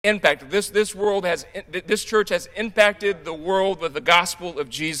impact. This church has impacted the world with the gospel of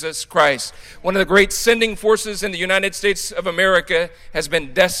Jesus Christ. One of the great sending forces in the United States of America has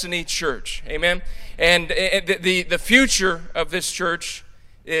been Destiny Church. Amen. And the future of this church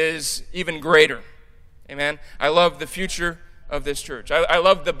is even greater. Amen. I love the future of this church. I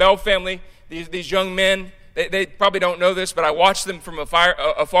love the Bell family. These young men. They probably don't know this, but I watch them from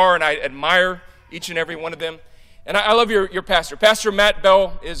afar, and I admire each and every one of them. And I love your pastor. Pastor Matt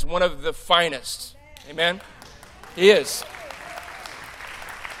Bell is one of the finest. Amen? He is.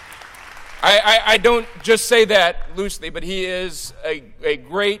 I don't just say that loosely, but he is a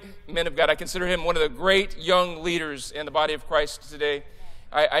great man of God. I consider him one of the great young leaders in the body of Christ today.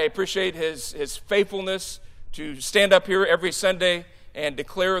 I appreciate his faithfulness to stand up here every Sunday and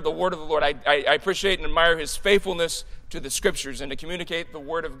declare the word of the Lord. I appreciate and admire his faithfulness to the Scriptures and to communicate the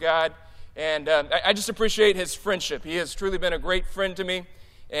word of God. And I just appreciate his friendship. He has truly been a great friend to me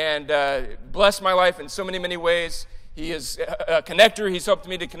and blessed my life in so many, many ways. He is a connector. He's helped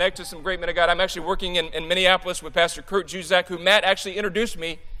me to connect to some great men of God. I'm actually working in Minneapolis with Pastor Kurt Juzak, who Matt actually introduced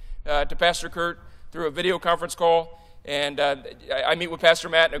me to Pastor Kurt through a video conference call. And I meet with Pastor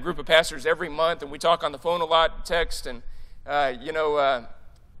Matt and a group of pastors every month, and we talk on the phone a lot, text, and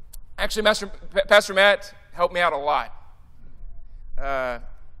actually, Pastor Matt helped me out a lot.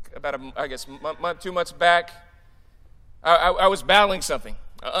 About month, 2 months back, I was battling something: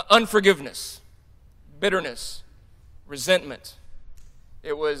 unforgiveness, bitterness, resentment.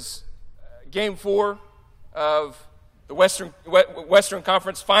 It was Game 4 of the Western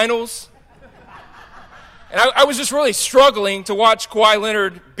Conference Finals, and I was just really struggling to watch Kawhi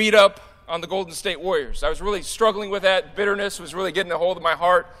Leonard beat up on the Golden State Warriors. I was really struggling with that. Bitterness was really getting a hold of my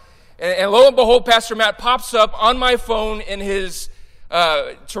heart. And lo and behold, Pastor Matt pops up on my phone in his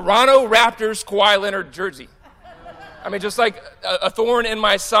Toronto Raptors Kawhi Leonard jersey. I mean, just like a thorn in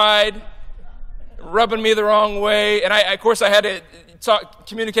my side, rubbing me the wrong way. And of course, I had to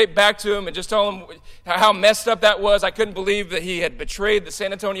communicate back to him and just tell him how messed up that was. I couldn't believe that he had betrayed the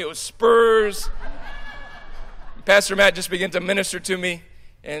San Antonio Spurs. Pastor Matt just began to minister to me.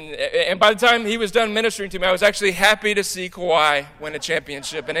 And by the time he was done ministering to me, I was actually happy to see Kawhi win a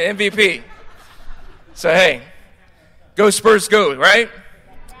championship and an MVP. So, hey, go Spurs go, right?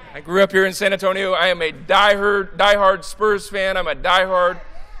 I grew up here in San Antonio. I am a diehard Spurs fan. I'm a diehard,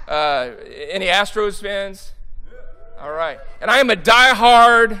 any Astros fans? All right. And I am a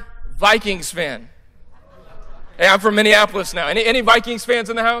diehard Vikings fan. Hey, I'm from Minneapolis now. Any Vikings fans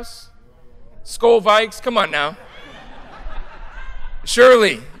in the house? Skol Vikes? Come on now.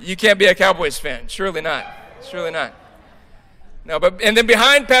 Surely you can't be a Cowboys fan. Surely not. Surely not. No, and then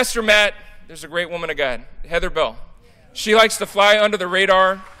behind Pastor Matt, there's a great woman of God, Heather Bell. She likes to fly under the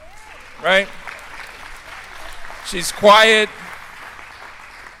radar, right? She's quiet.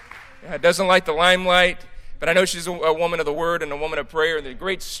 Doesn't like the limelight. But I know she's a woman of the Word and a woman of prayer, and a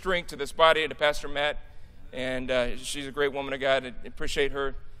great strength to this body and to Pastor Matt. And she's a great woman of God. I appreciate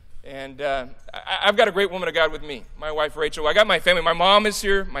her. And I've got a great woman of God with me, my wife, Rachel. I got my family. My mom is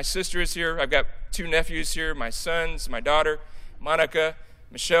here. My sister is here. I've got 2 nephews here, my sons, my daughter, Monica,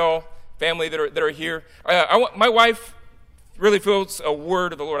 Michelle, family that are here. My wife really feels a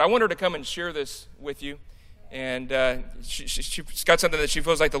word of the Lord. I want her to come and share this with you. And she's got something that she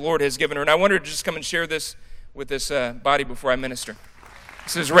feels like the Lord has given her. And I want her to just come and share this with this body before I minister.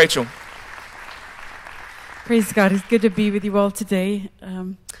 This is Rachel. Praise God. It's good to be with you all today.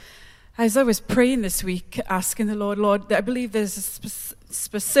 As I was praying this week, asking the Lord, I believe there's a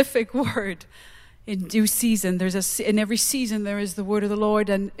specific word in due season. In every season there is the word of the Lord,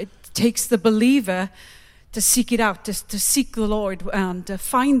 and it takes the believer to seek it out, to seek the Lord and to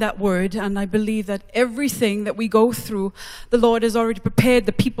find that word. And I believe that everything that we go through, the Lord has already prepared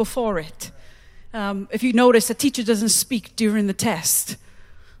the people for it. If you notice, a teacher doesn't speak during the test.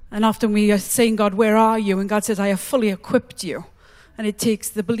 And often we are saying, God, where are you? And God says, I have fully equipped you. And it takes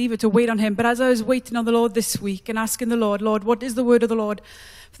the believer to wait on him. But as I was waiting on the Lord this week and asking the Lord, what is the word of the Lord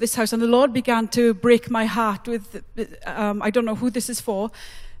for this house? And the Lord began to break my heart with, I don't know who this is for,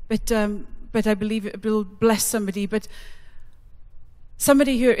 but I believe it will bless somebody. But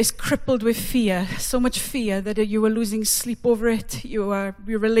somebody here is crippled with fear, so much fear that you are losing sleep over it. Your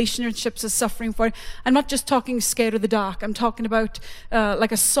relationships are suffering for it. I'm not just talking scared of the dark. I'm talking about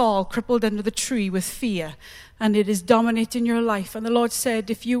like a Saul crippled under the tree with fear. And it is dominating your life. And the Lord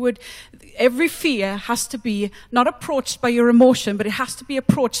said, every fear has to be not approached by your emotion, but it has to be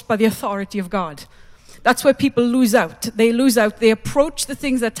approached by the authority of God. That's where people lose out. They lose out. They approach the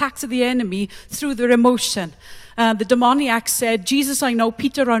things, the attacks of the enemy through their emotion. The demoniac said, Jesus I know,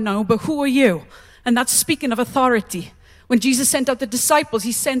 Peter I know, but who are you? And that's speaking of authority. When Jesus sent out the disciples,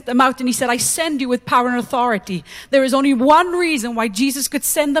 he sent them out and he said, I send you with power and authority. There is only one reason why Jesus could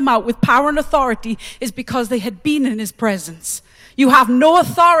send them out with power and authority, is because they had been in his presence. You have no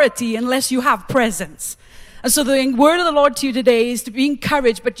authority unless you have presence. And so the word of the Lord to you today is to be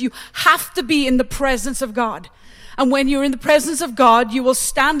encouraged, but you have to be in the presence of God. And when you're in the presence of God, you will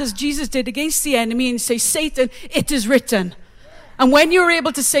stand as Jesus did against the enemy and say, Satan, it is written. And when you're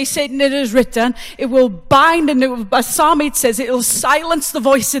able to say, Satan, it is written, it will bind, and as Psalm 8 says, it will silence the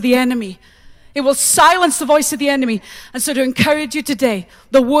voice of the enemy. It will silence the voice of the enemy. And so to encourage you today,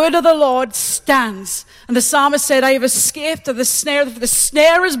 the word of the Lord stands. And the psalmist said, I have escaped of the snare. The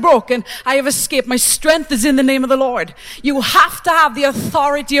snare is broken. I have escaped. My strength is in the name of the Lord. You have to have the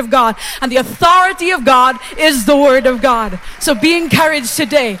authority of God. And the authority of God is the word of God. So be encouraged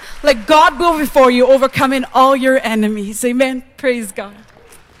today. Let God go before you, overcoming all your enemies. Amen. Praise God.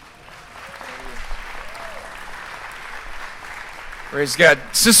 Praise God.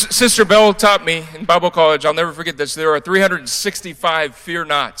 Sister Bell taught me in Bible college, I'll never forget this, there are 365 fear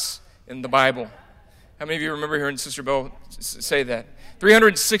nots in the Bible. How many of you remember hearing Sister Bell say that?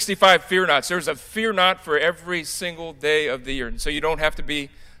 365 fear nots. There's a fear knot for every single day of the year, so you don't have to be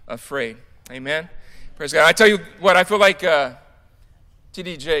afraid. Amen? Praise God. I tell you what, I feel like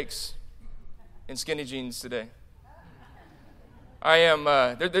T.D. Jakes in skinny jeans today. I am,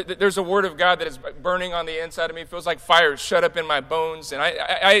 there's a word of God that is burning on the inside of me. It feels like fire shut up in my bones. And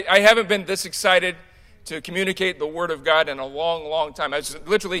I haven't been this excited to communicate the word of God in a long, long time. I was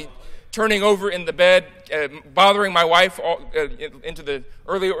literally turning over in the bed, bothering my wife into the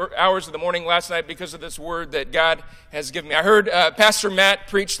early hours of the morning last night because of this word that God has given me. I heard Pastor Matt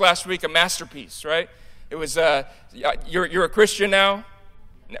preach last week a masterpiece, right? It was, you're a Christian now,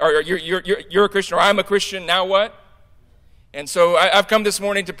 or you're a Christian, or I'm a Christian, now what? And so I've come this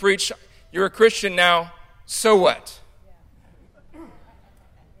morning to preach, you're a Christian now, so what?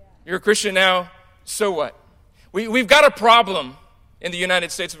 You're a Christian now, so what? We've got a problem in the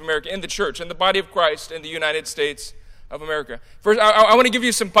United States of America, in the church, in the body of Christ, in the United States of America. First, I want to give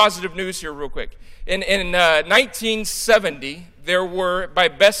you some positive news here real quick. In 1970, there were, by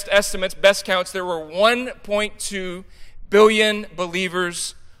best estimates, best counts, there were 1.2 billion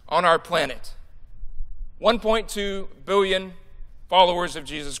believers on our planet. 1.2 billion followers of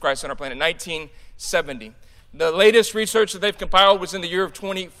Jesus Christ on our planet, 1970. The latest research that they've compiled was in the year of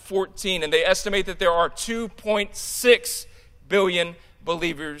 2014, and they estimate that there are 2.6 billion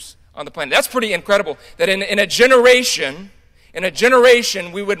believers on the planet. That's pretty incredible, that in a generation,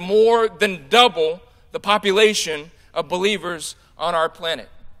 we would more than double the population of believers on our planet.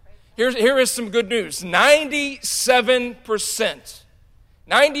 Here is some good news.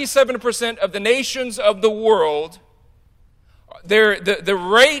 97% of the nations of the world, the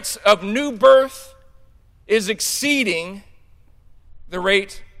rate of new birth is exceeding the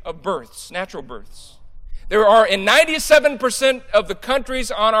rate of births, natural births. There are, in 97% of the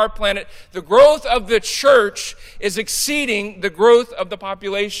countries on our planet, the growth of the church is exceeding the growth of the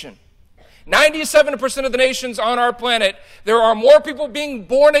population. 97% of the nations on our planet, there are more people being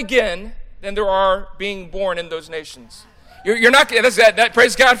born again than there are being born in those nations. You're not,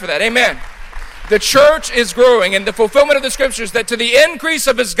 praise God for that. Amen. The church is growing, and the fulfillment of the scriptures that to the increase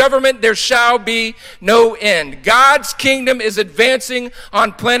of his government there shall be no end. God's kingdom is advancing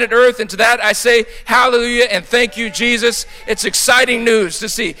on planet Earth, and to that I say hallelujah and thank you, Jesus. It's exciting news to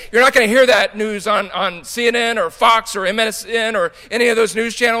see. You're not going to hear that news on CNN or Fox or MSN or any of those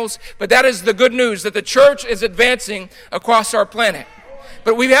news channels, but that is the good news, that the church is advancing across our planet.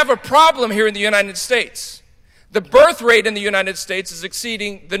 But we have a problem here in the United States. The birth rate in the United States is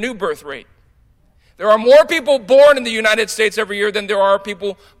exceeding the new birth rate. There are more people born in the United States every year than there are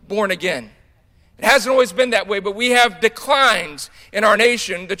people born again. It hasn't always been that way, but we have declines in our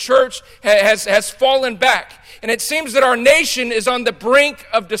nation. The church has fallen back, and it seems that our nation is on the brink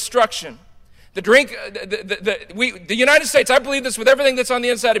of destruction. The United States, I believe this with everything that's on the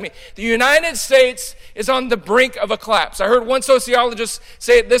inside of me. The United States is on the brink of a collapse. I heard one sociologist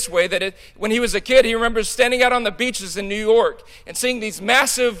say it this way, that when he was a kid, he remembers standing out on the beaches in New York and seeing these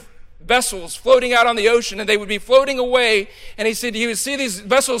massive vessels floating out on the ocean, and they would be floating away, and he said he would see these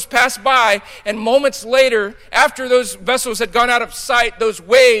vessels pass by, and moments later, after those vessels had gone out of sight, those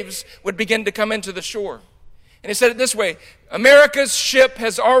waves would begin to come into the shore. And he said it this way, America's ship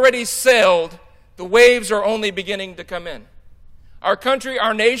has already sailed, the waves are only beginning to come in. Our country,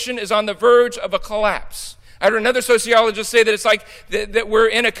 our nation is on the verge of a collapse I heard another sociologist say that it's like that we're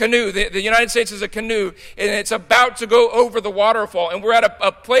in a canoe. The United States is a canoe, and it's about to go over the waterfall, and we're at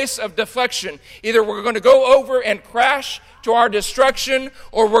a place of deflection. Either we're going to go over and crash to our destruction,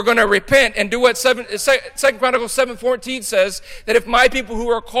 or we're going to repent and do what 2 Chronicles 7:14 says, that if my people who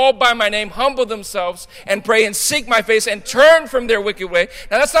are called by my name humble themselves and pray and seek my face and turn from their wicked way.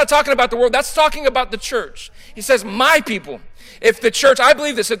 Now that's not talking about the world, that's talking about the church. He says, my people. If the church, I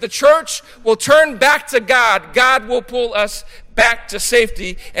believe this, if the church will turn back to God, God will pull us back to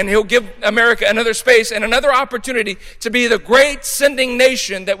safety, and he'll give America another space and another opportunity to be the great sending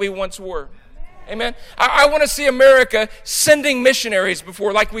nation that we once were. Amen. I want to see America sending missionaries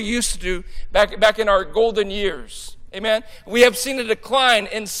before, like we used to do back in our golden years. Amen. We have seen a decline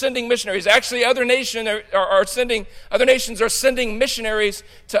in sending missionaries. Actually, other nations are sending missionaries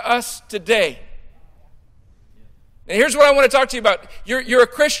to us today. And here's what I want to talk to you about. You're a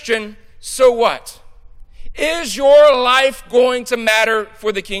Christian, so what? Is your life going to matter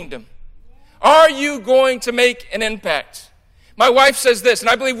for the kingdom? Are you going to make an impact? My wife says this, and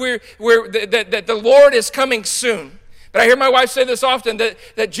I believe that the Lord is coming soon. But I hear my wife say this often,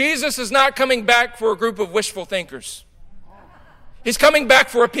 that Jesus is not coming back for a group of wishful thinkers. He's coming back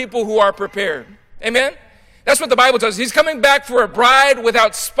for a people who are prepared. Amen? That's what the Bible tells us. He's coming back for a bride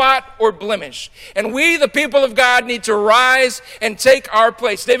without spot or blemish. And we, the people of God, need to rise and take our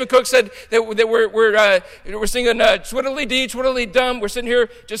place. David Cook said that we're singing twiddly-dee, twiddly-dum. We're sitting here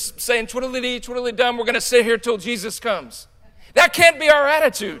just saying twiddly-dee, twiddly-dum. We're going to sit here till Jesus comes. That can't be our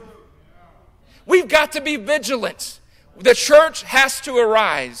attitude. We've got to be vigilant. The church has to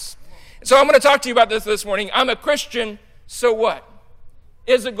arise. So I'm going to talk to you about this morning. I'm a Christian, so what?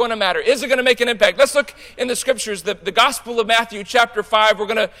 Is it going to matter? Is it going to make an impact? Let's look in the scriptures, the Gospel of Matthew, chapter 5. We're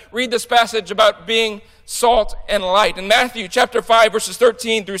going to read this passage about being salt and light. In Matthew, chapter 5, verses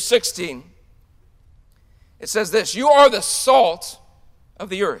 13 through 16, it says this, you are the salt of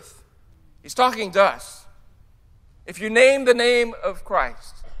the earth. He's talking to us. If you name the name of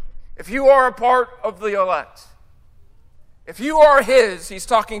Christ, if you are a part of the elect, if you are his, he's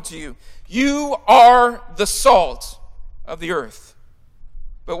talking to you. You are the salt of the earth.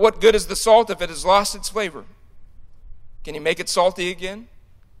 But what good is the salt if it has lost its flavor? Can you make it salty again?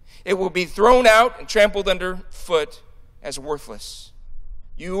 It will be thrown out and trampled underfoot as worthless.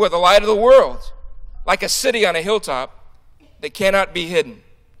 You are the light of the world, like a city on a hilltop that cannot be hidden.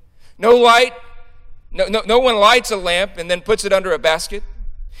 No one lights a lamp and then puts it under a basket.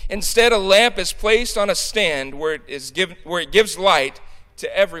 Instead, a lamp is placed on a stand where it gives light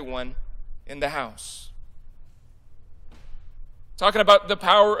to everyone in the house. Talking about the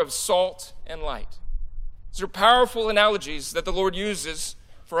power of salt and light. These are powerful analogies that the Lord uses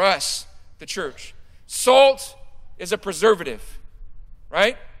for us, the church. Salt is a preservative,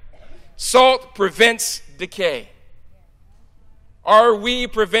 right? Salt prevents decay. Are we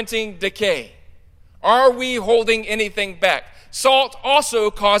preventing decay? Are we holding anything back? Salt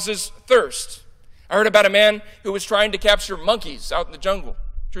also causes thirst. I heard about a man who was trying to capture monkeys out in the jungle.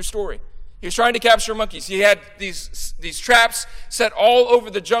 True story. He was trying to capture monkeys. He had these traps set all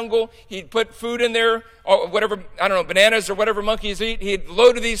over the jungle. He'd put food in there, whatever, I don't know, bananas or whatever monkeys eat. He'd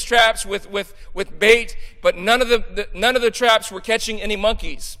loaded these traps with bait, but none of the traps were catching any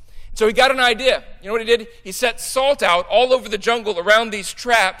monkeys. So he got an idea. You know what he did? He set salt out all over the jungle around these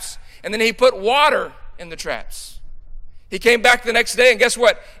traps, and then he put water in the traps. He came back the next day, and guess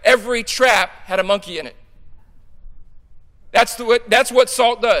what? Every trap had a monkey in it. That's what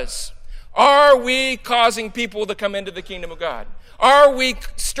salt does. Are we causing people to come into the kingdom of God? Are we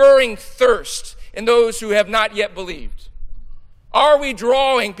stirring thirst in those who have not yet believed? Are we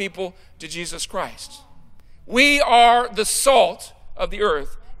drawing people to Jesus Christ? We are the salt of the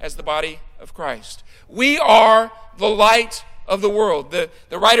earth as the body of Christ. We are the light of the world. The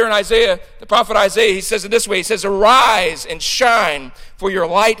writer in Isaiah, the prophet Isaiah, he says it this way. He says, arise and shine, for your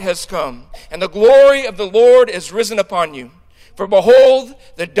light has come, and the glory of the Lord is risen upon you. For behold,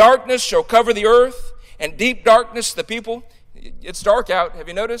 the darkness shall cover the earth, and deep darkness the people. It's dark out, have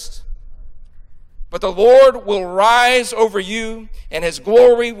you noticed? But the Lord will rise over you, and his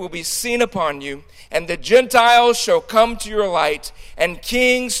glory will be seen upon you. And the Gentiles shall come to your light, and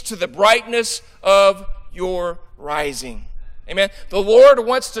kings to the brightness of your rising. Amen. The Lord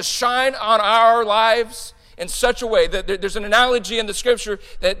wants to shine on our lives in such a way that there's an analogy in the scripture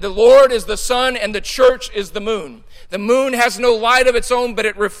that the Lord is the sun and the church is the moon. The moon has no light of its own, but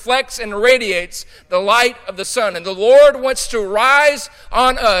it reflects and radiates the light of the sun. And the Lord wants to rise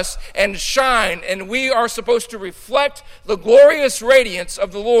on us and shine, and we are supposed to reflect the glorious radiance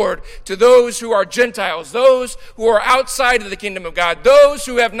of the Lord to those who are Gentiles, those who are outside of the kingdom of God, those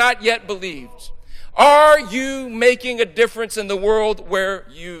who have not yet believed. Are you making a difference in the world where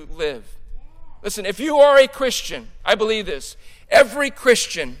you live? Listen, if you are a Christian, I believe this. Every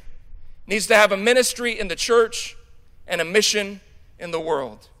Christian needs to have a ministry in the church and a mission in the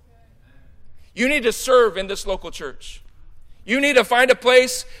world. You need to serve in this local church. You need to find a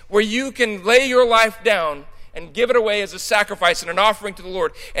place where you can lay your life down and give it away as a sacrifice and an offering to the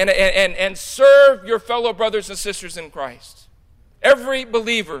Lord and serve your fellow brothers and sisters in Christ. Every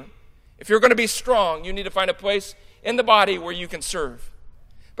believer, if you're going to be strong, you need to find a place in the body where you can serve.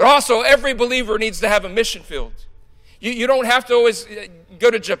 But also, every believer needs to have a mission field. You don't have to always go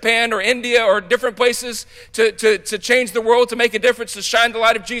to Japan or India or different places to change the world, to make a difference, to shine the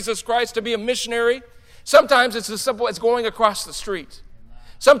light of Jesus Christ, to be a missionary. Sometimes it's as simple as going across the street.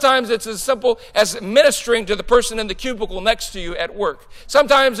 Sometimes it's as simple as ministering to the person in the cubicle next to you at work.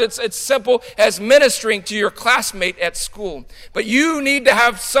 Sometimes it's simple as ministering to your classmate at school. But you need to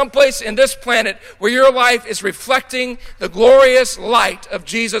have someplace in this planet where your life is reflecting the glorious light of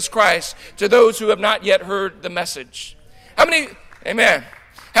Jesus Christ to those who have not yet heard the message. Amen.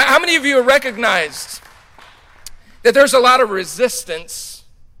 How many of you have recognized that there's a lot of resistance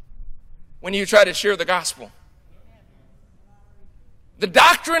when you try to share the gospel? The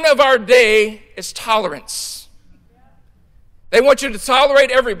doctrine of our day is tolerance. They want you to tolerate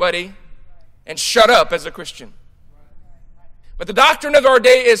everybody and shut up as a Christian. But the doctrine of our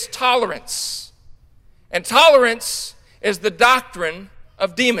day is tolerance. And tolerance is the doctrine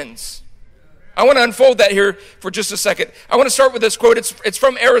of demons. I want to unfold that here for just a second. I want to start with this quote. It's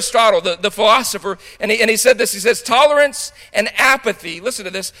from Aristotle, the philosopher, and he said this. He says, tolerance and apathy, listen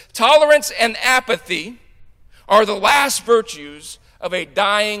to this, tolerance and apathy are the last virtues of a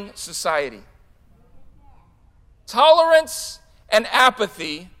dying society. Tolerance and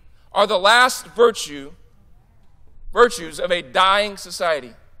apathy are the last virtues of a dying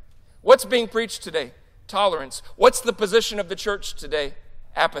society. What's being preached today? Tolerance. What's the position of the church today?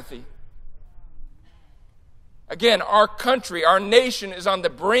 Apathy. Again, our country, our nation is on the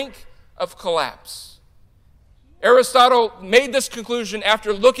brink of collapse. Aristotle made this conclusion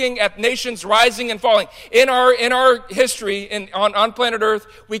after looking at nations rising and falling. In our history on planet Earth,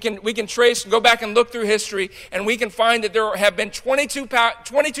 we can trace and go back and look through history, and we can find that there have been 22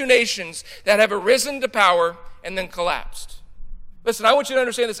 nations that have arisen to power and then collapsed. Listen, I want you to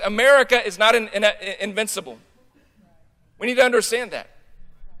understand this. America is not invincible. We need to understand that.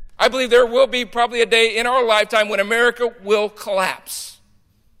 I believe there will be probably a day in our lifetime when America will collapse.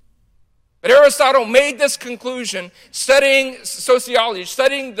 But Aristotle made this conclusion studying sociology,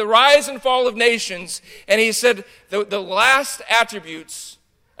 studying the rise and fall of nations, and he said the last attributes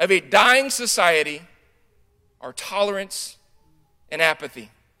of a dying society are tolerance and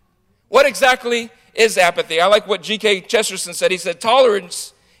apathy. What exactly is apathy? I like what G.K. Chesterton said. He said,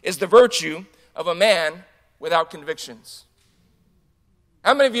 tolerance is the virtue of a man without convictions.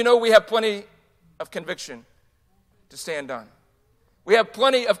 How many of you know we have plenty of conviction to stand on? We have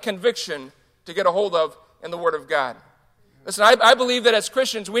plenty of conviction to get a hold of in the Word of God. Listen, I believe that as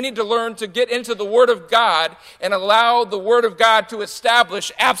Christians, we need to learn to get into the Word of God and allow the Word of God to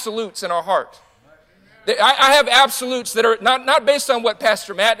establish absolutes in our heart. I have absolutes that are not based on what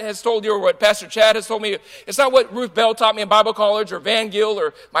Pastor Matt has told you or what Pastor Chad has told me. It's not what Ruth Bell taught me in Bible college or Van Gill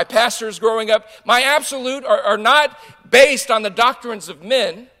or my pastors growing up. My absolute are not based on the doctrines of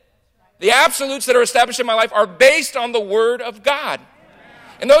men. The absolutes that are established in my life are based on the Word of God.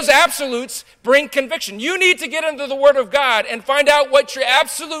 And those absolutes bring conviction. You need to get into the Word of God and find out what your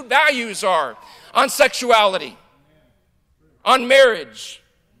absolute values are on sexuality, on marriage,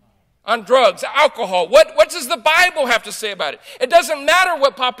 on drugs, alcohol. What does the Bible have to say about it? It doesn't matter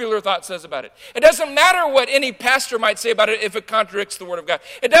what popular thought says about it. It doesn't matter what any pastor might say about it if it contradicts the Word of God.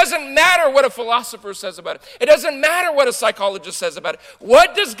 It doesn't matter what a philosopher says about it. It doesn't matter what a psychologist says about it.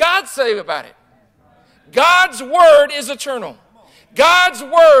 What does God say about it? God's Word is eternal. God's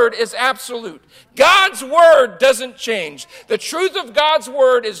Word is absolute. God's Word doesn't change. The truth of God's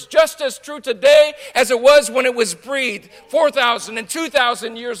Word is just as true today as it was when it was breathed 4,000 and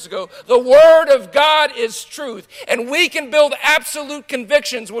 2,000 years ago. The Word of God is truth, and we can build absolute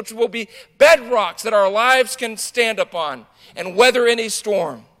convictions which will be bedrocks that our lives can stand upon and weather any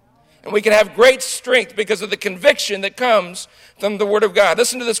storm. And we can have great strength because of the conviction that comes from the Word of God.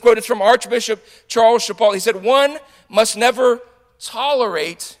 Listen to this quote. It's from Archbishop Charles Chapal. He said, one must never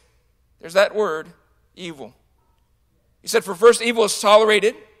tolerate, there's that word, evil. He said, for first, evil is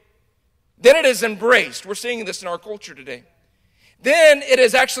tolerated, then it is embraced. We're seeing this in our culture today. Then it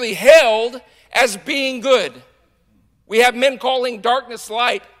is actually held as being good. We have men calling darkness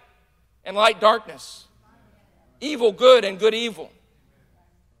light and light darkness. Evil good and good evil.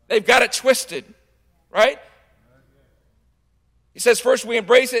 They've got it twisted. right? He says first we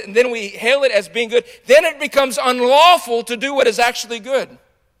embrace it and then we hail it as being good. Then it becomes unlawful to do what is actually good.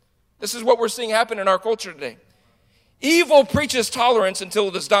 This is what we're seeing happen in our culture today. Evil preaches tolerance until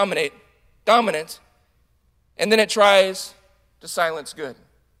it is dominant, and then it tries to silence good.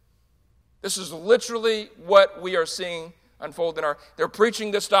 This is literally what we are seeing unfold they're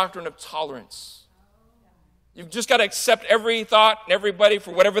preaching this doctrine of tolerance. You've just got to accept every thought and everybody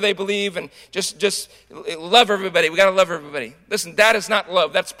for whatever they believe and just love everybody. We got to love everybody. Listen, that is not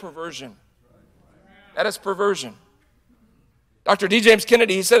love. That's perversion. That is perversion. Dr. D. James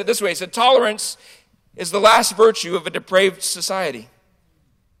Kennedy, he said it this way. He said, tolerance is the last virtue of a depraved society.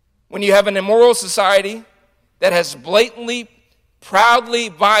 When you have an immoral society that has blatantly, proudly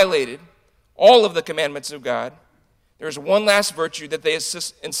violated all of the commandments of God, there's one last virtue that they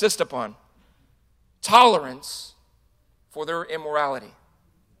insist upon. Tolerance for their immorality.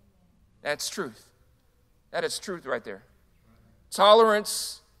 That's truth. That is truth right there.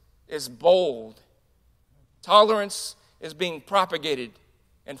 Tolerance is bold. Tolerance is being propagated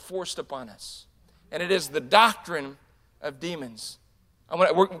and forced upon us. And it is the doctrine of demons.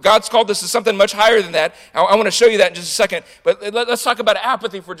 God's called this to something much higher than that. I want to show you that in just a second. But let's talk about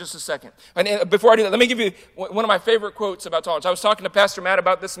apathy for just a second. And before I do that, let me give you one of my favorite quotes about tolerance. I was talking to Pastor Matt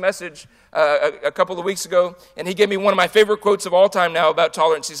about this message a couple of weeks ago, and he gave me one of my favorite quotes of all time now about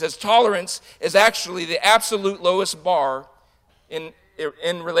tolerance. He says, tolerance is actually the absolute lowest bar in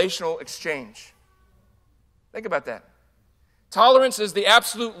relational exchange. Think about that. Tolerance is the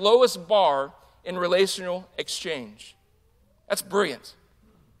absolute lowest bar in relational exchange. That's brilliant.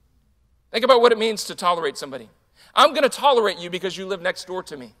 Think about what it means to tolerate somebody. I'm going to tolerate you because you live next door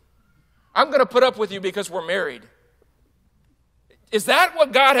to me. I'm going to put up with you because we're married. Is that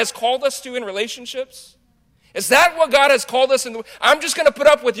what God has called us to in relationships? Is that what God has called us in? I'm just going to put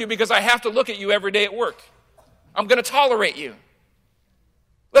up with you because I have to look at you every day at work. I'm going to tolerate you.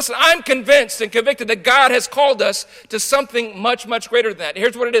 Listen, I'm convinced and convicted that God has called us to something much, much greater than that.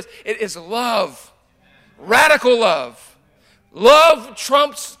 Here's what it is. It is love. Radical love. Love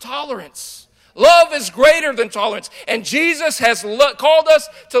trumps tolerance. Love is greater than tolerance. And Jesus has called us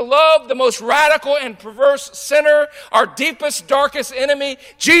to love the most radical and perverse sinner, our deepest, darkest enemy.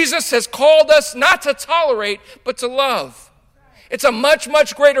 Jesus has called us not to tolerate, but to love. It's a much,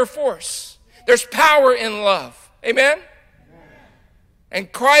 much greater force. There's power in love. Amen? And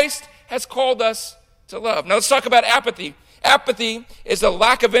Christ has called us to love. Now let's talk about apathy. Apathy is a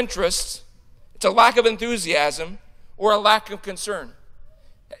lack of interest. It's a lack of enthusiasm or a lack of concern.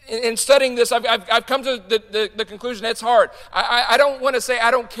 In studying this, I've come to the conclusion it's hard. I don't want to say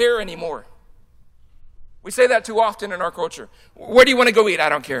I don't care anymore. We say that too often in our culture. Where do you want to go eat? I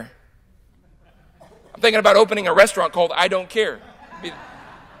don't care. I'm thinking about opening a restaurant called I Don't Care.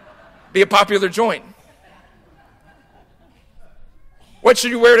 Be a popular joint. What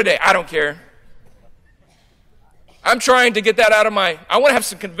should you wear today? I don't care. I'm trying to get that out of I want to have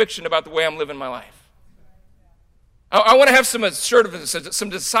some conviction about the way I'm living my life. I want to have some assertiveness, some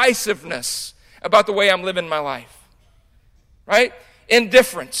decisiveness about the way I'm living my life. Right?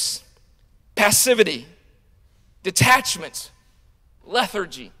 Indifference, passivity, detachment,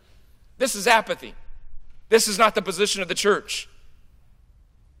 lethargy. This is apathy. This is not the position of the church.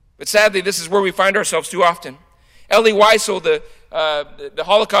 But sadly, this is where we find ourselves too often. Elie Wiesel, the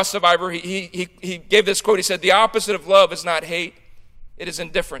Holocaust survivor, he gave this quote. He said, the opposite of love is not hate, it is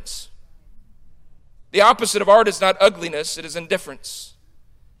indifference. The opposite of art is not ugliness, it is indifference.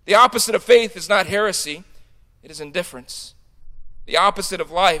 The opposite of faith is not heresy, it is indifference. The opposite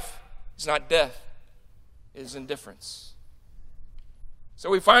of life is not death, it is indifference. So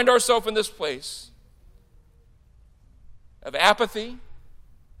we find ourselves in this place of apathy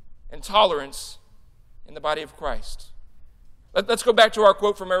and tolerance in the body of Christ. Let's go back to our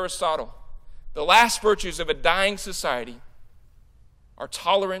quote from Aristotle. The last virtues of a dying society are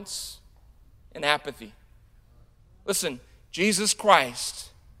tolerance and apathy. Listen, Jesus Christ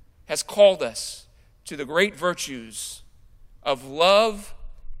has called us to the great virtues of love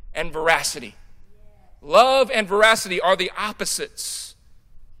and veracity. Love and veracity are the opposites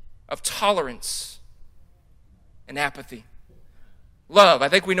of tolerance and apathy. Love, I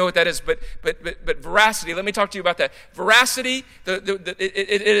think we know what that is, but veracity, let me talk to you about that. Veracity,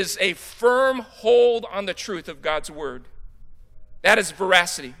 it is a firm hold on the truth of God's word. That is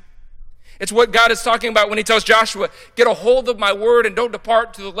veracity. It's what God is talking about when he tells Joshua, get a hold of my word and don't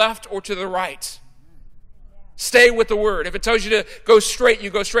depart to the left or to the right. Stay with the word. If it tells you to go straight,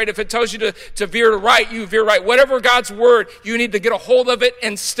 you go straight. If it tells you to veer right, you veer right. Whatever God's word, you need to get a hold of it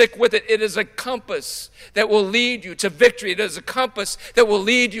and stick with it. It is a compass that will lead you to victory. It is a compass that will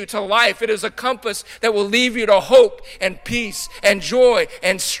lead you to life. It is a compass that will lead you to hope and peace and joy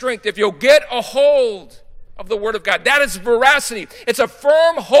and strength. If you'll get a hold of the word of God, that is veracity. It's a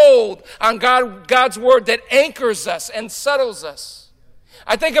firm hold on God's word that anchors us and settles us.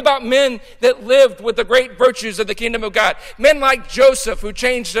 I think about men that lived with the great virtues of the kingdom of God. Men like Joseph, who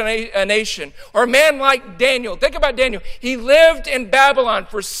changed a nation. Or a man like Daniel. Think about Daniel. He lived in Babylon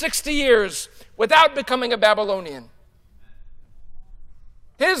for 60 years without becoming a Babylonian.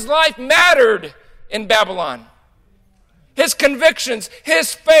 His life mattered in Babylon. His convictions,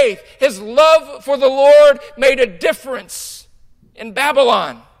 his faith, his love for the Lord made a difference in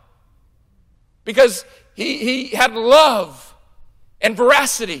Babylon. Because he had love and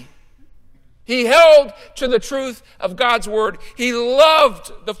veracity. He held to the truth of God's word. He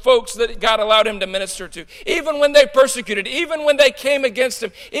loved the folks that God allowed him to minister to. Even when they persecuted, even when they came against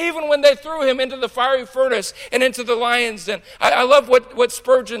him, even when they threw him into the fiery furnace and into the lion's den. I love what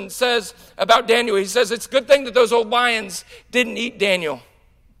Spurgeon says about Daniel. He says, it's a good thing that those old lions didn't eat Daniel,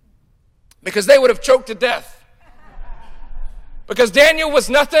 because they would have choked to death. Because Daniel was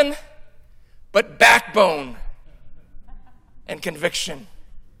nothing but backbone and conviction.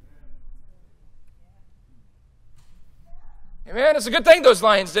 Amen. It's a good thing those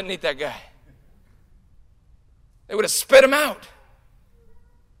lions didn't eat that guy. They would have spit him out.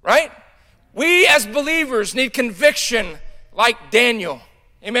 Right? We as believers need conviction like Daniel.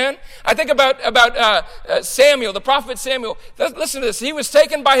 Amen. I think about Samuel, the prophet Samuel. Listen to this. He was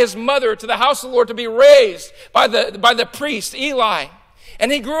taken by his mother to the house of the Lord to be raised by the priest Eli.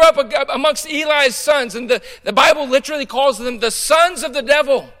 And he grew up amongst Eli's sons, and the Bible literally calls them the sons of the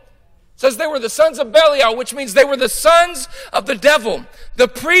devil. It says they were the sons of Belial, which means they were the sons of the devil. The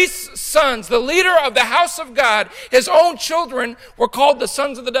priest's sons, the leader of the house of God, his own children were called the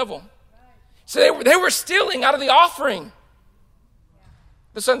sons of the devil. So they were stealing out of the offering.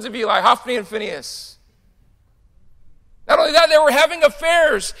 The sons of Eli, Hophni and Phinehas. Not only that, they were having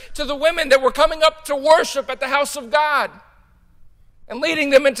affairs to the women that were coming up to worship at the house of God, and leading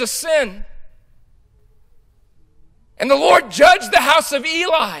them into sin. And the Lord judged the house of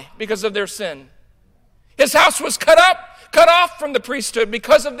Eli because of their sin. His house was cut off from the priesthood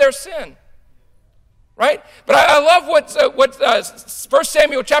because of their sin. Right? But I love what 1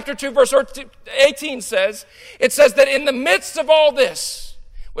 Samuel chapter 2, verse 18 says. It says that in the midst of all this,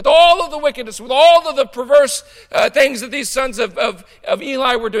 with all of the wickedness, with all of the perverse things that these sons of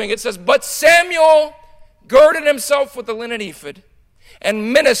Eli were doing, it says, but Samuel girded himself with the linen ephod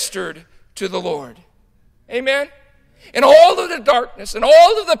and ministered to the Lord. Amen? In all of the darkness and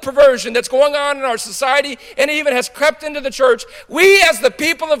all of the perversion that's going on in our society and even has crept into the church, we as the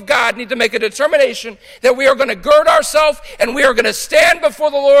people of God need to make a determination that we are going to gird ourselves and we are going to stand before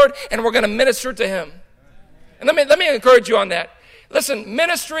the Lord and we're going to minister to him. And let me encourage you on that. Listen,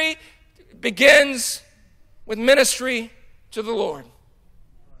 ministry begins with ministry to the Lord.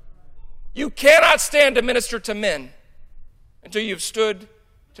 You cannot stand to minister to men until you've stood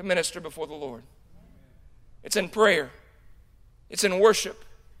to minister before the Lord. It's in prayer. It's in worship.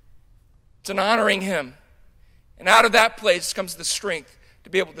 It's in honoring him. And out of that place comes the strength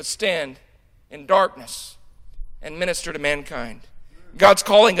to be able to stand in darkness and minister to mankind. God's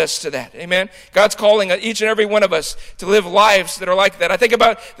calling us to that. Amen. God's calling each and every one of us to live lives that are like that. I think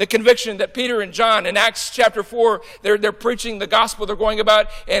about the conviction that Peter and John in Acts chapter 4, they're preaching the gospel they're going about.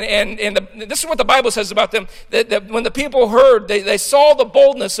 And this is what the Bible says about them. That when the people heard, they saw the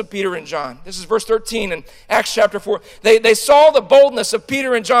boldness of Peter and John. This is verse 13 in Acts chapter 4. They saw the boldness of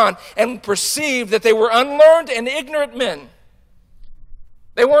Peter and John and perceived that they were unlearned and ignorant men.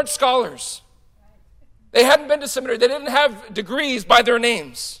 They weren't scholars. They hadn't been to seminary. They didn't have degrees by their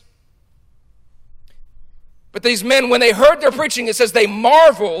names. But these men, when they heard their preaching, it says they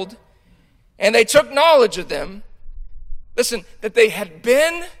marveled and they took knowledge of them. Listen, that they had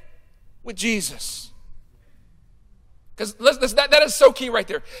been with Jesus. Because that is so key right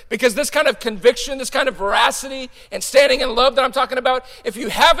there. Because this kind of conviction, this kind of veracity and standing in love that I'm talking about, if you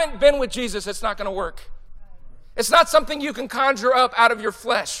haven't been with Jesus, it's not going to work. It's not something you can conjure up out of your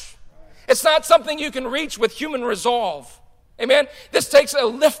flesh. It's not something you can reach with human resolve. Amen? This takes a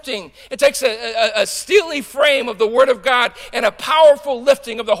lifting. It takes a steely frame of the Word of God and a powerful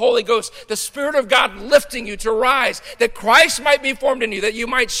lifting of the Holy Ghost. The Spirit of God lifting you to rise, that Christ might be formed in you, that you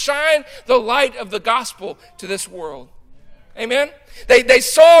might shine the light of the gospel to this world. Amen? They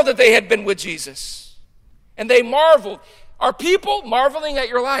saw that they had been with Jesus. And they marveled. Are people marveling at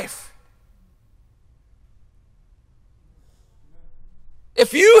your life?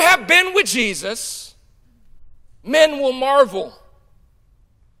 If you have been with Jesus, men will marvel.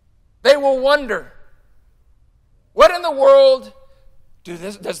 They will wonder, what in the world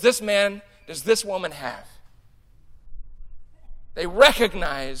does this woman have? They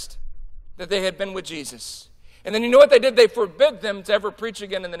recognized that they had been with Jesus. And then you know what they did? They forbid them to ever preach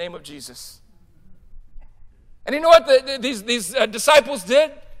again in the name of Jesus. And you know what these disciples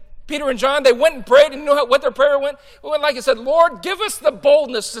did? Peter and John, they went and prayed, and you know what their prayer went? It went like it said, Lord, give us the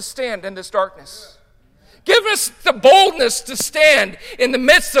boldness to stand in this darkness. Give us the boldness to stand in the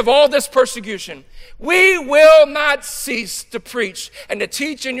midst of all this persecution. We will not cease to preach and to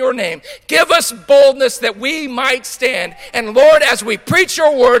teach in your name. Give us boldness that we might stand. And Lord, as we preach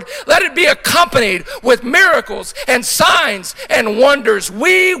your word, let it be accompanied with miracles and signs and wonders.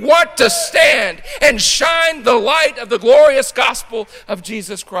 We want to stand and shine the light of the glorious gospel of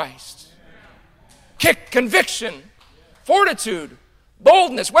Jesus Christ. Conviction, fortitude,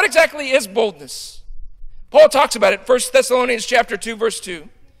 boldness. What exactly is boldness? Paul talks about it, 1 Thessalonians chapter 2, verse 2.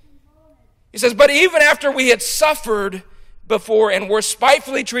 He says, but even after we had suffered before and were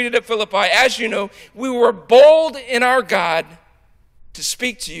spitefully treated at Philippi, as you know, we were bold in our God to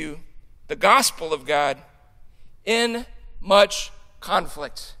speak to you the gospel of God in much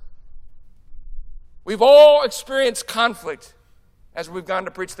conflict. We've all experienced conflict as we've gone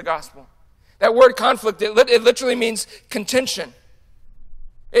to preach the gospel. That word conflict, it literally means contention.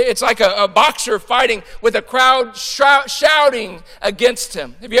 It's like a boxer fighting with a crowd shouting against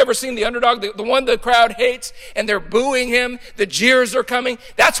him. Have you ever seen The Underdog, the one the crowd hates, and they're booing him, the jeers are coming?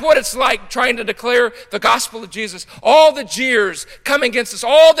 That's what it's like trying to declare the gospel of Jesus. All the jeers coming against us,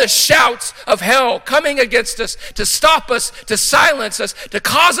 all the shouts of hell coming against us to stop us, to silence us, to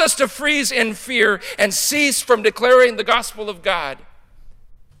cause us to freeze in fear and cease from declaring the gospel of God.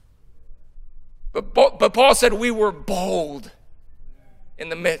 But Paul said we were bold in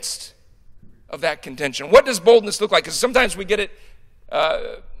the midst of that contention. What does boldness look like? Because sometimes we get it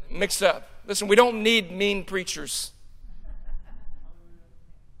mixed up. Listen, we don't need mean preachers.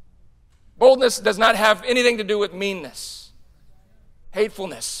 Boldness does not have anything to do with meanness,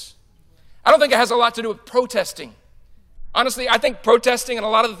 hatefulness. I don't think it has a lot to do with protesting. Honestly, I think protesting and a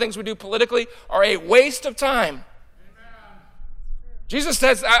lot of the things we do politically are a waste of time. Jesus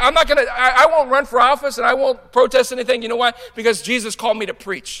says, I won't run for office and I won't protest anything. You know why? Because Jesus called me to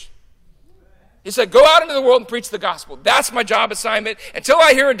preach. He said, go out into the world and preach the gospel. That's my job assignment. Until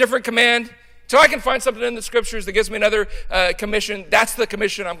I hear a different command, until I can find something in the scriptures that gives me another commission, that's the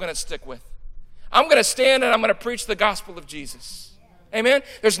commission I'm going to stick with. I'm going to stand and I'm going to preach the gospel of Jesus. Amen?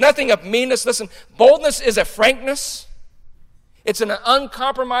 There's nothing of meanness. Listen, boldness is a frankness. It's an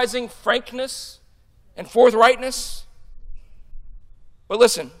uncompromising frankness and forthrightness. But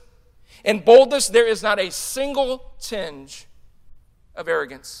listen, in boldness, there is not a single tinge of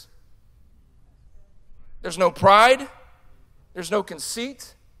arrogance. There's no pride. There's no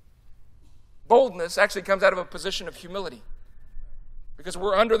conceit. Boldness actually comes out of a position of humility because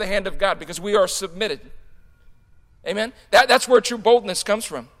we're under the hand of God, because we are submitted. Amen? That's where true boldness comes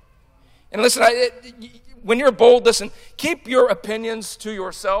from. And listen, when you're bold, listen, keep your opinions to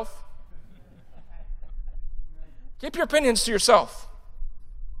yourself. Keep your opinions to yourself.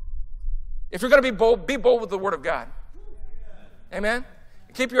 If you're going to be bold with the word of God. Amen?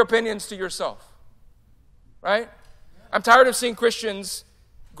 Keep your opinions to yourself. Right? I'm tired of seeing Christians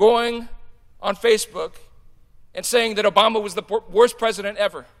going on Facebook and saying that Obama was the worst president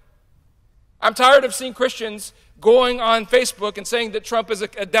ever. I'm tired of seeing Christians going on Facebook and saying that Trump is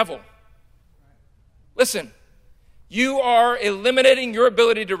a devil. Listen, you are eliminating your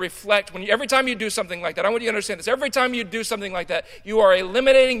ability to reflect. Every time you do something like that, I want you to understand this. Every time you do something like that, you are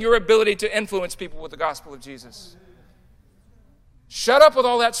eliminating your ability to influence people with the gospel of Jesus. Shut up with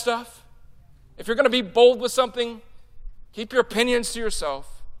all that stuff. If you're going to be bold with something, keep your opinions to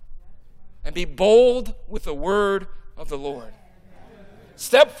yourself and be bold with the word of the Lord.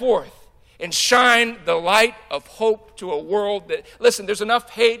 Step forth and shine the light of hope to a world that, listen, there's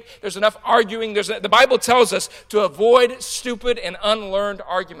enough hate, there's enough arguing. The Bible tells us to avoid stupid and unlearned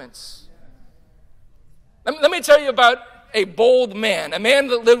arguments. Let me tell you about a bold man, a man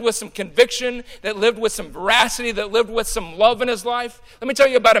that lived with some conviction, that lived with some veracity, that lived with some love in his life. Let me tell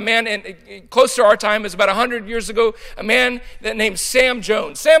you about a man, and close to our time, is about 100 years ago, a man that named Sam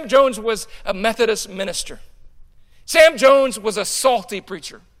Jones. Sam Jones was a Methodist minister. Sam Jones was a salty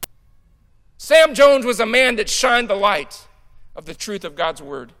preacher. Sam Jones was a man that shined the light of the truth of God's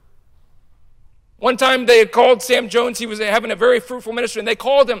word. One time they had called Sam Jones. He was having a very fruitful ministry, and they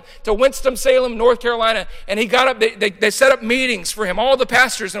called him to Winston-Salem, North Carolina, and he got up. They set up meetings for him. All the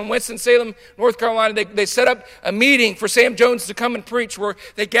pastors in Winston-Salem, North Carolina, they set up a meeting for Sam Jones to come and preach, where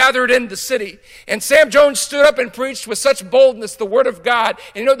they gathered in the city. And Sam Jones stood up and preached with such boldness the word of God.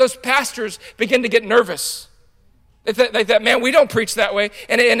 And those pastors began to get nervous. They thought, man, we don't preach that way.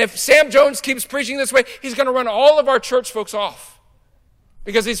 And if Sam Jones keeps preaching this way, he's going to run all of our church folks off,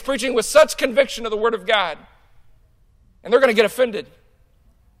 because he's preaching with such conviction of the Word of God. And they're going to get offended.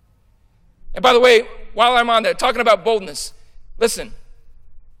 And by the way, while I'm on that, talking about boldness, listen,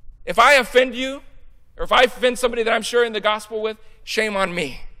 if I offend you, or if I offend somebody that I'm sharing the gospel with, shame on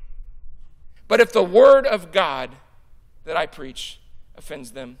me. But if the Word of God that I preach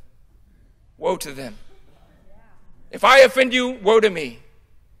offends them, woe to them. If I offend you, woe to me.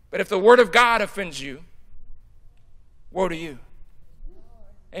 But if the Word of God offends you, woe to you.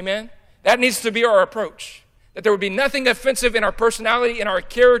 Amen? That needs to be our approach. That there would be nothing offensive in our personality, in our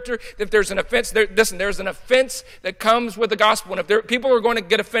character. That if there's an offense, there's an offense that comes with the gospel. And if people are going to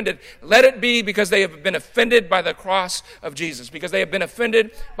get offended, let it be because they have been offended by the cross of Jesus, because they have been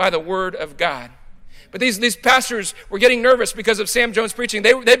offended by the Word of God. But these pastors were getting nervous because of Sam Jones preaching.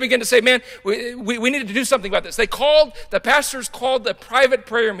 They began to say, man, we need to do something about this. The pastors called a private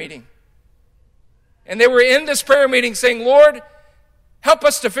prayer meeting. And they were in this prayer meeting saying, Lord, help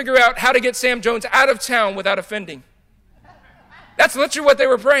us to figure out how to get Sam Jones out of town without offending. That's literally what they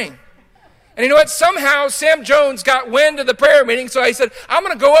were praying. And you know what? Somehow Sam Jones got wind of the prayer meeting, so he said, I'm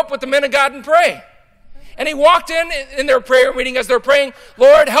going to go up with the men of God and pray. And he walked in their prayer meeting as they're praying,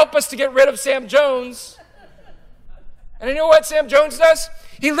 Lord, help us to get rid of Sam Jones. And you know what Sam Jones does?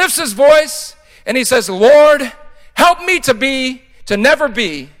 He lifts his voice and he says, Lord, help me to never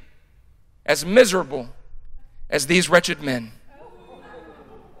be as miserable as these wretched men.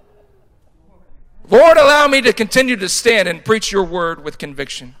 Lord, allow me to continue to stand and preach your word with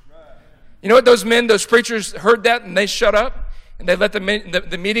conviction. You know what? Those preachers heard that and they shut up and they let the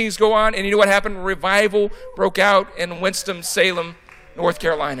meetings go on. And you know what happened? Revival broke out in Winston-Salem, North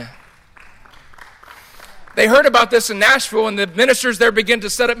Carolina. They heard about this in Nashville, and the ministers there began to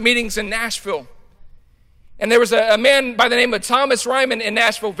set up meetings in Nashville. And there was a man by the name of Thomas Ryman in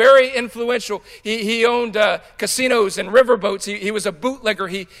Nashville, very influential. He owned casinos and riverboats. He was a bootlegger.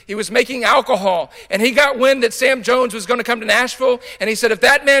 He was making alcohol. And he got wind that Sam Jones was going to come to Nashville. And he said, if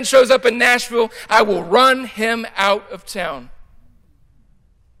that man shows up in Nashville, I will run him out of town.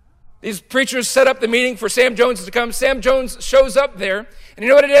 These preachers set up the meeting for Sam Jones to come. Sam Jones shows up there. And you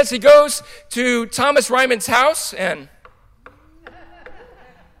know what it is? He goes to Thomas Ryman's house, and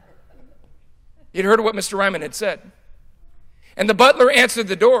he'd heard what Mr. Ryman had said. And the butler answered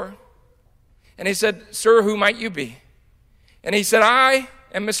the door. And he said, sir, who might you be? And he said, I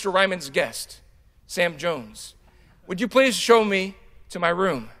am Mr. Ryman's guest, Sam Jones. Would you please show me to my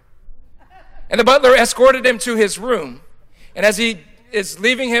room? And the butler escorted him to his room. And as he is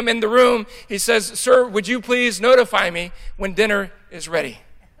leaving him in the room, he says, sir, would you please notify me when dinner is ready?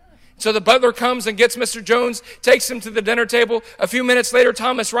 So the butler comes and gets Mr. Jones, takes him to the dinner table. A few minutes later,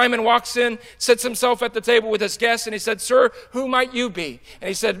 Thomas Ryman walks in, sits himself at the table with his guests, and he said, sir, who might you be? And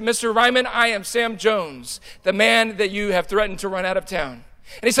he said, Mr. Ryman, I am Sam Jones, the man that you have threatened to run out of town.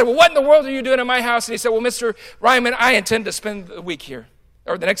 And he said, well, what in the world are you doing in my house? And he said, well, Mr. Ryman, I intend to spend the week here,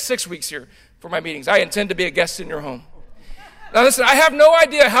 or the next 6 weeks here for my meetings. I intend to be a guest in your home. Now listen, I have no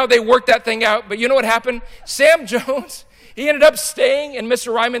idea how they worked that thing out, but you know what happened? Sam Jones, he ended up staying in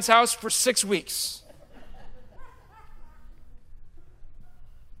Mr. Ryman's house for 6 weeks.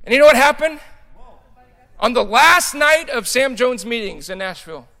 And you know what happened? On the last night of Sam Jones' meetings in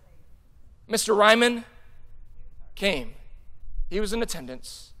Nashville, Mr. Ryman came. He was in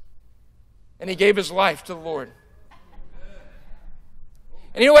attendance, and he gave his life to the Lord.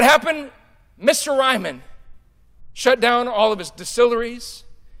 And you know what happened? Mr. Ryman shut down all of his distilleries,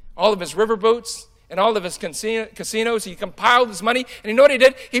 all of his riverboats, and all of his casinos. He compiled his money, and you know what he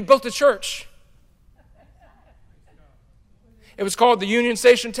did? He built a church. It was called the Union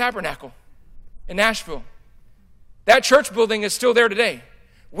Station Tabernacle in Nashville. That church building is still there today.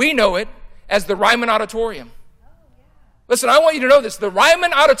 We know it as the Ryman Auditorium. Listen, I want you to know this. The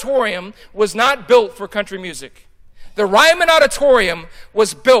Ryman Auditorium was not built for country music. The Ryman Auditorium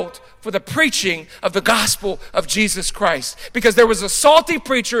was built for the preaching of the gospel of Jesus Christ. Because there was a salty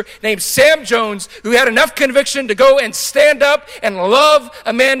preacher named Sam Jones who had enough conviction to go and stand up and love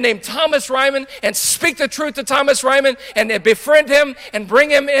a man named Thomas Ryman and speak the truth to Thomas Ryman and befriend him and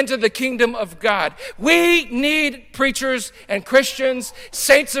bring him into the kingdom of God. We need preachers and Christians,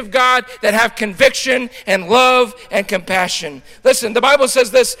 saints of God, that have conviction and love and compassion. Listen, the Bible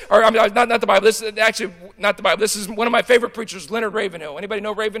says this, or not the Bible, this is actually not the Bible. This is one of my favorite preachers, Leonard Ravenhill. Anybody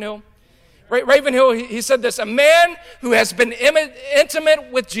know Ravenhill? Ravenhill, he said this: a man who has been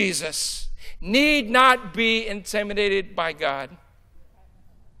intimate with Jesus need not be intimidated by God.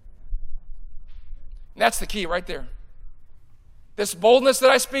 And that's the key right there. This boldness that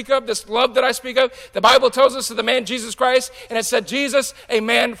I speak of, this love that I speak of, the Bible tells us of the man Jesus Christ, and it said, Jesus, a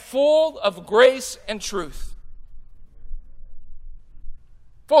man full of grace and truth.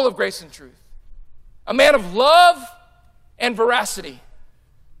 Full of grace and truth. A man of love and veracity.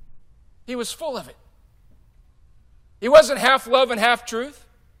 He was full of it. He wasn't half love and half truth.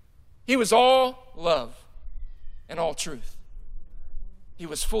 He was all love and all truth. He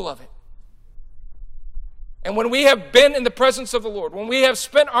was full of it. And when we have been in the presence of the Lord, when we have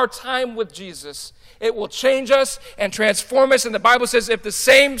spent our time with Jesus, it will change us and transform us. And the Bible says, if the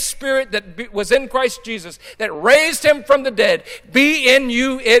same Spirit that was in Christ Jesus, that raised him from the dead, be in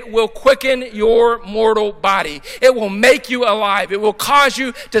you, it will quicken your mortal body. It will make you alive. It will cause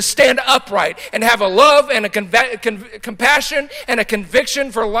you to stand upright and have a love and a compassion and a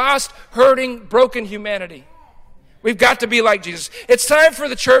conviction for lost, hurting, broken humanity. We've got to be like Jesus. It's time for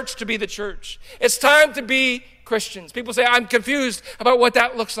the church to be the church. It's time to be Christians. People say, I'm confused about what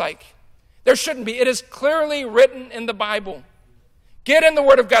that looks like. There shouldn't be. It is clearly written in the Bible. Get in the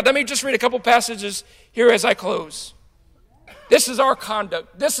Word of God. Let me just read a couple passages here as I close. This is our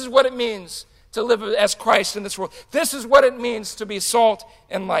conduct. This is what it means to live as Christ in this world. This is what it means to be salt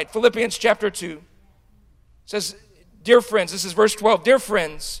and light. Philippians chapter 2 says, dear friends, this is verse 12, dear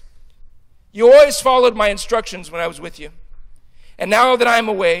friends, you always followed my instructions when I was with you. And now that I am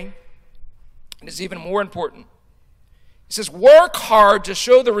away, it is even more important. He says, work hard to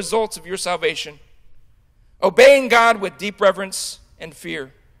show the results of your salvation, obeying God with deep reverence and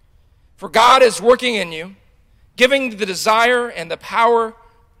fear. For God is working in you, giving the desire and the power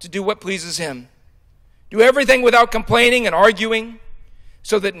to do what pleases him. Do everything without complaining and arguing,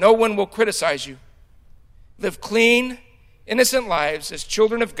 so that no one will criticize you. Live clean, innocent lives as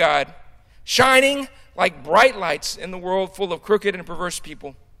children of God, shining like bright lights in the world full of crooked and perverse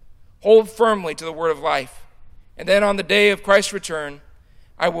people. Hold firmly to the word of life. And then on the day of Christ's return,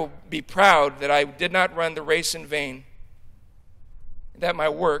 I will be proud that I did not run the race in vain, and that my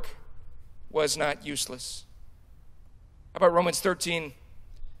work was not useless. How about Romans 13,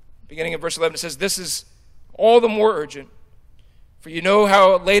 beginning of verse 11? It says, this is all the more urgent, for you know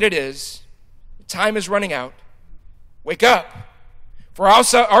how late it is. The time is running out. Wake up. For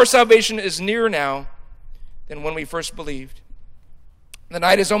our salvation is nearer now than when we first believed. The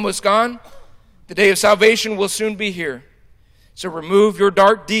night is almost gone. The day of salvation will soon be here. So remove your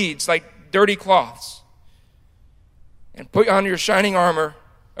dark deeds like dirty cloths and put on your shining armor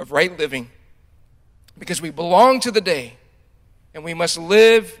of right living, because we belong to the day and we must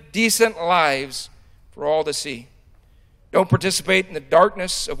live decent lives for all to see. Don't participate in the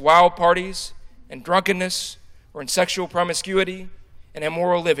darkness of wild parties and drunkenness or in sexual promiscuity and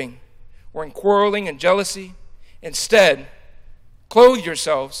immoral living, or in quarreling and jealousy. Instead, clothe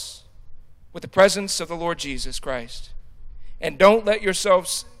yourselves with the presence of the Lord Jesus Christ. And don't let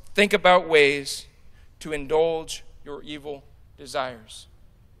yourselves think about ways to indulge your evil desires.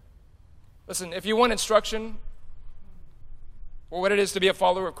 Listen, if you want instruction for what it is to be a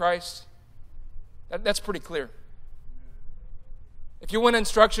follower of Christ, that's pretty clear. If you want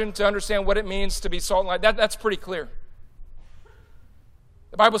instruction to understand what it means to be salt and light, that's pretty clear.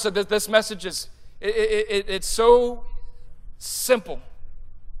 The Bible said that this message is, it's so simple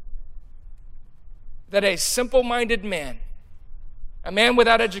that a simple-minded man, a man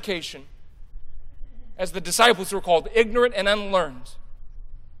without education, as the disciples were called, ignorant and unlearned,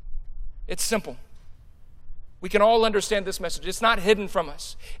 it's simple. We can all understand this message. It's not hidden from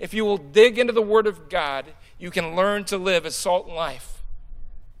us. If you will dig into the Word of God, you can learn to live as salt and life.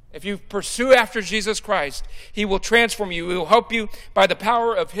 If you pursue after Jesus Christ, he will transform you. He will help you by the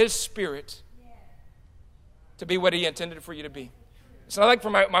power of his Spirit to be what he intended for you to be. So I'd like for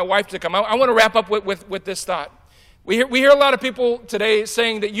my wife to come. I want to wrap up with this thought. We hear a lot of people today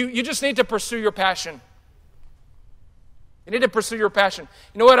saying that you just need to pursue your passion. You need to pursue your passion.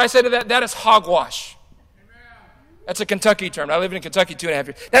 You know what I say to that? That is hogwash. That's a Kentucky term. I lived in Kentucky 2.5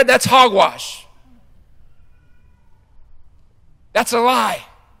 years. That's hogwash. That's a lie.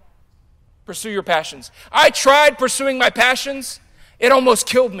 Pursue your passions. I tried pursuing my passions. It almost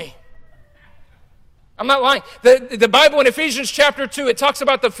killed me. I'm not lying. The Bible in Ephesians chapter 2, it talks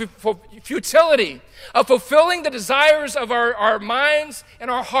about the futility of fulfilling the desires of our minds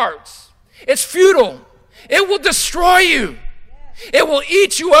and our hearts. It's futile. It will destroy you. It will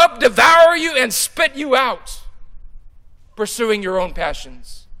eat you up, devour you, and spit you out, pursuing your own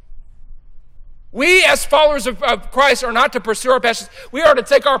passions. We, as followers of Christ, are not to pursue our passions. We are to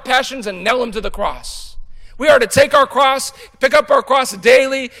take our passions and nail them to the cross. We are to take our cross, pick up our cross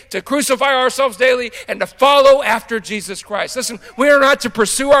daily, to crucify ourselves daily, and to follow after Jesus Christ. Listen, we are not to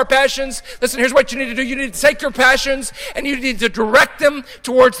pursue our passions. Listen, here's what you need to do. You need to take your passions and you need to direct them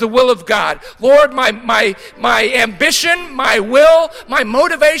towards the will of God. Lord, my ambition, my will, my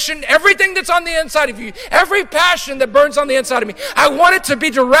motivation, everything that's on the inside of you, every passion that burns on the inside of me, I want it to be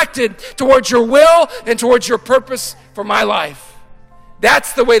directed towards your will and towards your purpose for my life.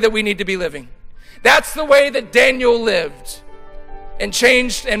 That's the way that we need to be living. That's the way that Daniel lived and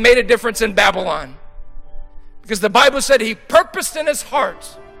changed and made a difference in Babylon. Because the Bible said he purposed in his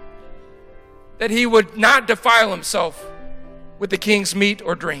heart that he would not defile himself with the king's meat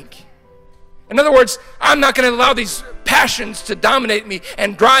or drink. In other words, I'm not going to allow these passions to dominate me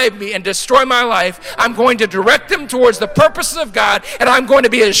and drive me and destroy my life. I'm going to direct them towards the purposes of God, and I'm going to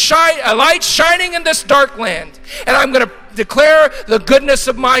be a light shining in this dark land. And I'm going to declare the goodness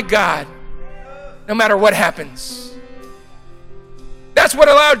of my God, no matter what happens. That's what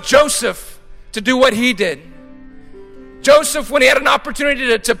allowed Joseph to do what he did. Joseph, when he had an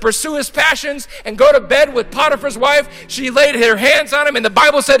opportunity to pursue his passions and go to bed with Potiphar's wife, she laid her hands on him, and the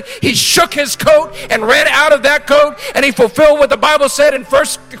Bible said he shook his coat and ran out of that coat, and he fulfilled what the Bible said in 1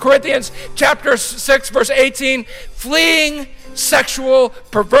 Corinthians chapter 6, verse 18, fleeing sexual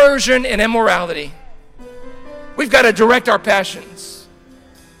perversion and immorality. We've got to direct our passions.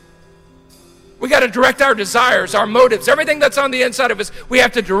 We got to direct our desires, our motives, everything that's on the inside of us. We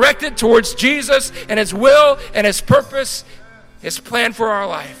have to direct it towards Jesus and his will and his purpose, his plan for our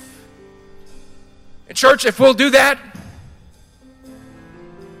life. And church, if we'll do that,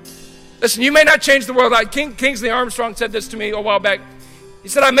 listen, you may not change the world. Like Kingsley Armstrong said this to me a while back. He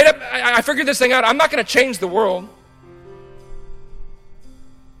said, I figured this thing out. I'm not going to change the world,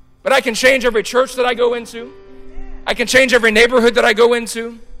 but I can change every church that I go into. I can change every neighborhood that I go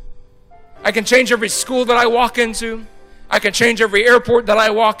into. I can change every school that I walk into. I can change every airport that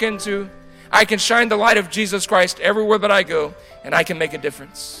I walk into. I can shine the light of Jesus Christ everywhere that I go, and I can make a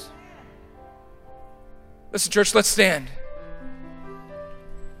difference. Listen, church, let's stand.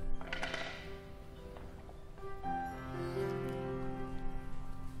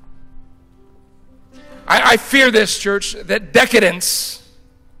 I fear this, church, that decadence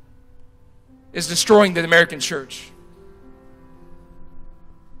is destroying the American church.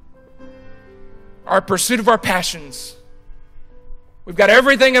 Our pursuit of our passions. We've got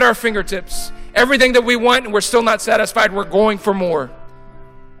everything at our fingertips, everything that we want, and we're still not satisfied. We're going for more.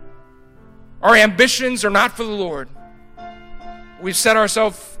 Our ambitions are not for the Lord. We've set our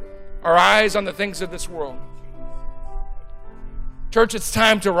eyes on the things of this world. Church, it's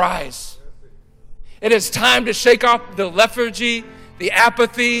time to rise. It is time to shake off the lethargy, the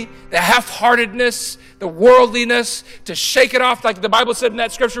apathy, the half-heartedness, the worldliness, to shake it off like the Bible said in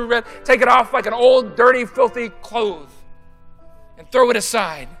that scripture we read, take it off like an old, dirty, filthy cloth and throw it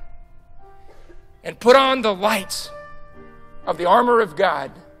aside and put on the light of the armor of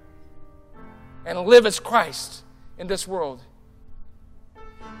God and live as Christ in this world.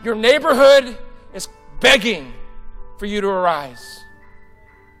 Your neighborhood is begging for you to arise.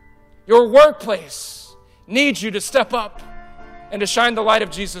 Your workplace needs you to step up and to shine the light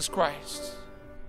of Jesus Christ.